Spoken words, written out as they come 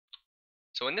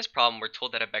So in this problem, we're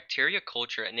told that a bacteria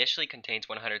culture initially contains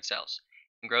 100 cells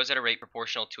and grows at a rate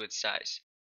proportional to its size.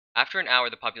 After an hour,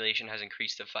 the population has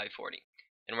increased to 540.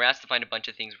 And we're asked to find a bunch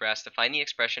of things. We're asked to find the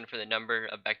expression for the number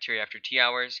of bacteria after T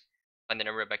hours, find the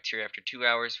number of bacteria after 2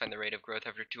 hours, find the rate of growth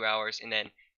after 2 hours, and then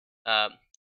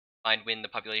find when the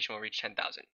population will reach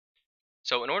 10,000.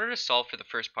 So in order to solve for the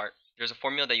first part, there's a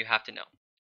formula that you have to know.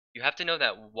 You have to know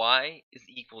that y is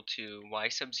equal to y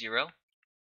sub 0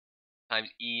 times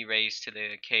e raised to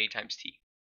the k times t.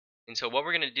 And so what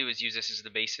we're going to do is use this as the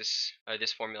basis,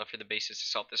 this formula for the basis to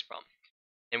solve this problem.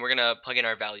 And we're going to plug in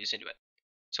our values into it.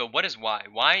 So what is y?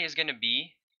 Y is going to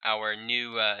be our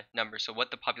new number, so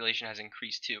what the population has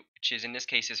increased to, which is in this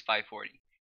case is 540.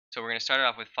 So we're going to start it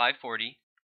off with 540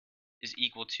 is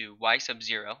equal to y sub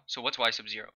 0. So what's y sub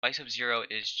 0? Y sub 0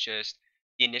 is just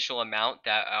the initial amount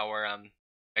that our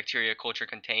bacteria culture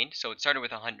contained. So it started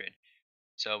with 100.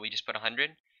 So we just put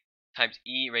 100 times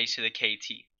e raised to the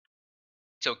kt.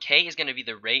 So k is going to be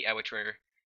the rate at which we're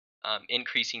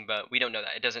increasing, but we don't know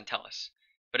that. It doesn't tell us.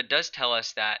 But it does tell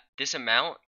us that this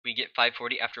amount, we get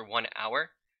 540 after 1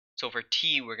 hour. So for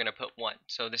t, we're going to put 1.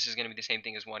 So this is going to be the same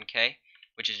thing as 1k,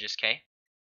 which is just k.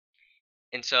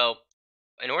 And so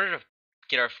in order to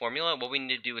get our formula, what we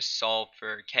need to do is solve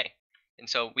for k. And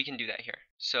so we can do that here.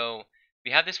 So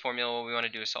we have this formula. What we want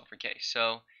to do is solve for k.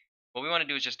 So what we want to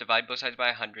do is just divide both sides by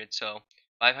 100. So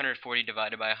 540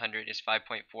 divided by 100 is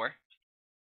 5.4.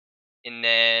 And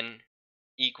then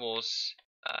equals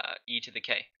e to the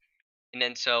k. And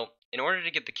then so in order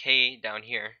to get the k down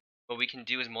here, what we can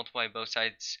do is multiply both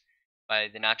sides by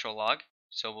the natural log.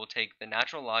 So we'll take the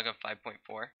natural log of 5.4,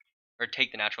 or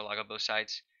take the natural log of both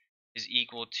sides, is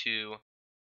equal to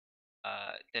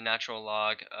the natural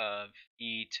log of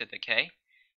e to the k.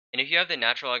 And if you have the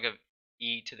natural log of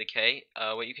e to the k,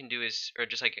 what you can do is, or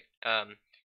just like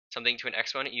something to an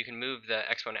exponent, you can move the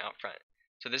exponent out front.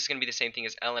 So this is going to be the same thing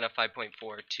as ln of 5.4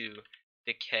 to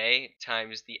the k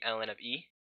times the ln of e.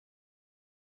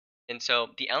 And so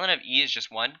the ln of e is just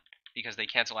 1 because they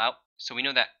cancel out. So we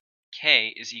know that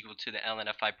k is equal to the ln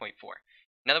of 5.4.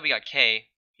 Now that we got k,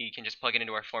 we can just plug it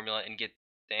into our formula and get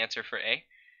the answer for a.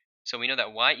 So we know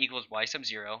that y equals y sub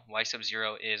 0. Y sub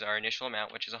 0 is our initial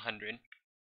amount, which is 100,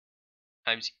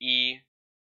 times e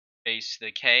raised to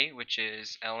the k, which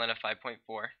is ln of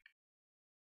 5.4,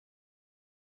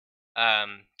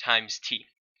 times t.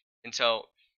 And so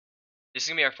this is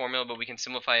going to be our formula, but we can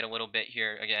simplify it a little bit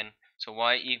here again. So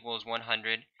y equals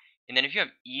 100. And then if you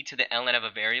have e to the ln of a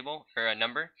variable, or a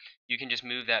number, you can just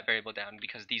move that variable down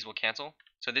because these will cancel.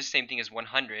 So this same thing is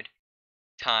 100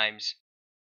 times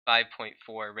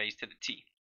 5.4 raised to the t.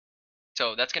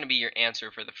 So that's going to be your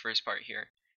answer for the first part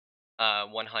here.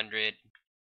 100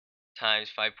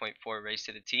 times 5.4 raised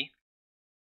to the t.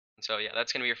 And so yeah,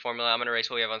 that's going to be your formula. I'm going to erase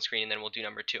what we have on screen, and then we'll do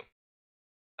number 2.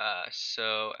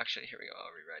 So actually, here we go.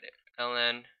 I'll rewrite it.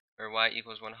 ln, or y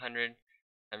equals 100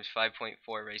 times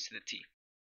 5.4 raised to the t.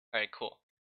 Alright, cool.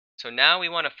 So now we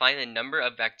want to find the number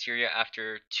of bacteria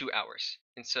after 2 hours.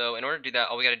 And so in order to do that,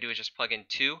 all we got to do is just plug in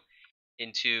 2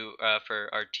 into for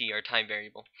our t, our time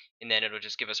variable, and then it'll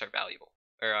just give us our value.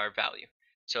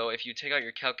 So if you take out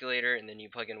your calculator and then you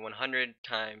plug in 100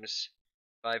 times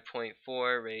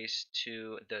 5.4 raised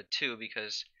to the 2,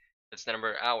 because that's the number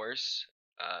of hours,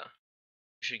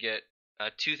 you should get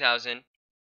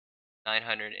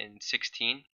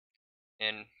 2,916,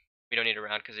 and we don't need to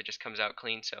round because it just comes out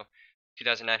clean. So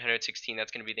 2,916,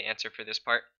 that's going to be the answer for this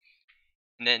part.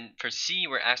 And then for C,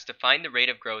 we're asked to find the rate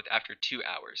of growth after 2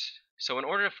 hours. So in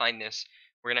order to find this,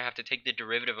 we're going to have to take the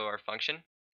derivative of our function,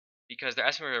 because they're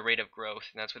asking for a rate of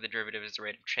growth, and that's what the derivative is, the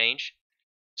rate of change.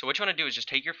 So what you want to do is just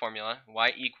take your formula,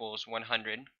 y equals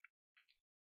 100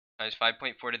 times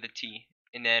 5.4 to the t,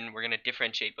 and then we're going to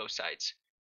differentiate both sides.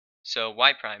 So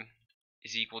y prime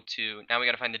is equal to, now we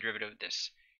got to find the derivative of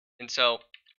this. And so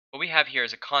what we have here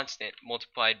is a constant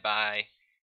multiplied by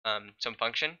some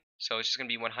function. So it's just going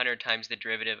to be 100 times the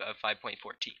derivative of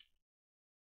 5.4t.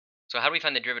 So how do we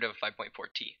find the derivative of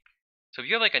 5.4t? So if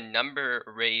you have like a number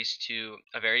raised to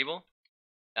a variable,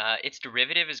 its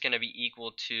derivative is going to be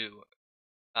equal to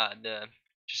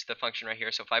just the function right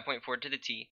here. So 5.4 to the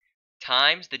t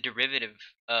times the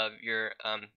derivative of your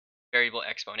variable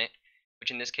exponent,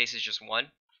 which in this case is just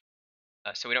 1.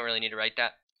 So we don't really need to write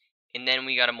that. And then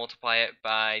we got to multiply it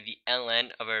by the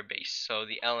ln of our base, so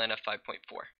the ln of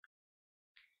 5.4.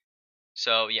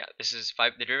 So yeah, this is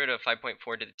the derivative of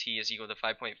 5.4 to the t is equal to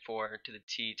 5.4 to the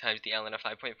t times the ln of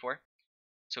 5.4.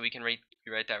 So we can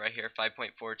rewrite that right here,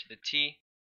 5.4 to the t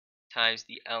times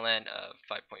the ln of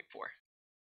 5.4.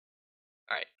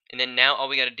 Alright, and then now all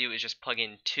we got to do is just plug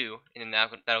in 2, and then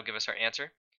that'll give us our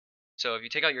answer. So if you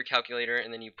take out your calculator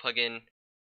and then you plug in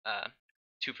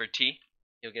 2 for t,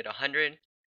 you'll get 100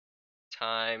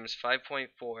 times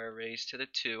 5.4 raised to the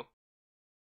 2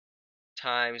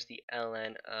 times the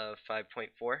ln of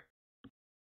 5.4.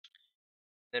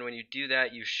 Then when you do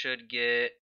that, you should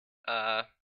get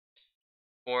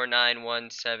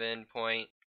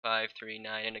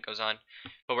 4917.539, and it goes on.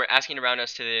 But we're asking to round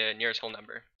us to the nearest whole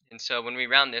number. And so when we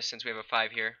round this, since we have a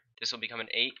 5 here, this will become an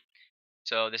 8.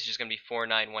 So this is just going to be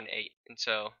 4918. And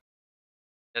so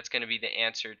that's going to be the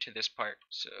answer to this part.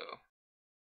 So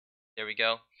there we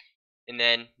go. And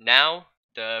then now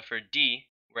for D,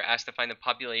 we're asked to find the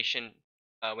population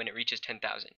when it reaches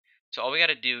 10,000. So all we got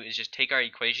to do is just take our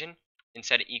equation and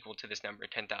set it equal to this number,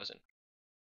 10,000.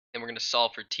 Then we're going to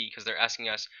solve for t because they're asking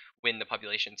us when the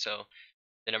population, so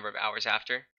the number of hours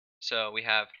after. So we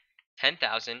have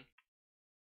 10,000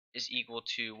 is equal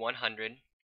to 100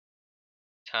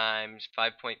 times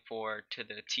 5.4 to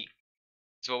the t.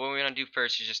 So what we're going to do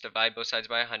first is just divide both sides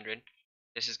by 100.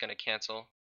 This is going to cancel.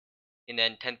 And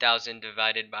then 10,000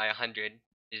 divided by 100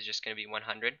 is just going to be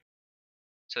 100.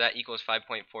 So that equals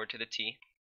 5.4 to the t.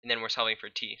 And then we're solving for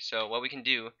t. So what we can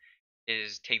do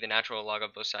is take the natural log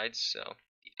of both sides. So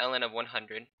the ln of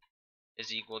 100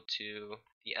 is equal to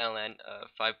the ln of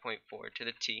 5.4 to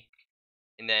the t.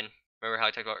 And then remember how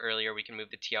I talked about earlier, we can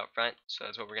move the t out front. So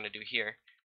that's what we're going to do here.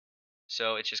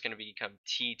 So it's just going to become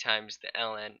t times the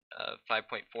ln of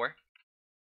 5.4.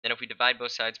 Then if we divide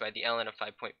both sides by the ln of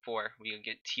 5.4, we will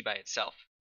get t by itself.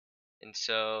 And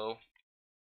so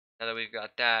now that we've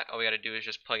got that, all we got to do is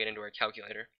just plug it into our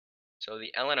calculator. So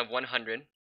the ln of 100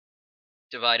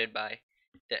 divided by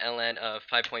the ln of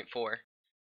 5.4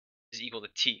 is equal to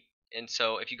t. And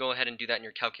so if you go ahead and do that in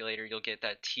your calculator, you'll get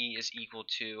that t is equal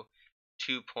to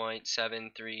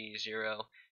 2.730,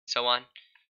 so on.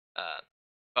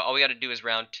 But all we got to do is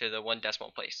round to the 1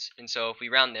 decimal place. And so if we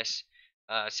round this,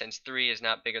 since 3 is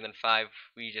not bigger than 5,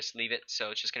 we just leave it.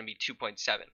 So it's just going to be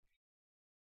 2.7.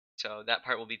 So that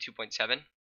part will be 2.7.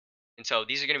 And so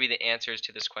these are going to be the answers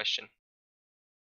to this question.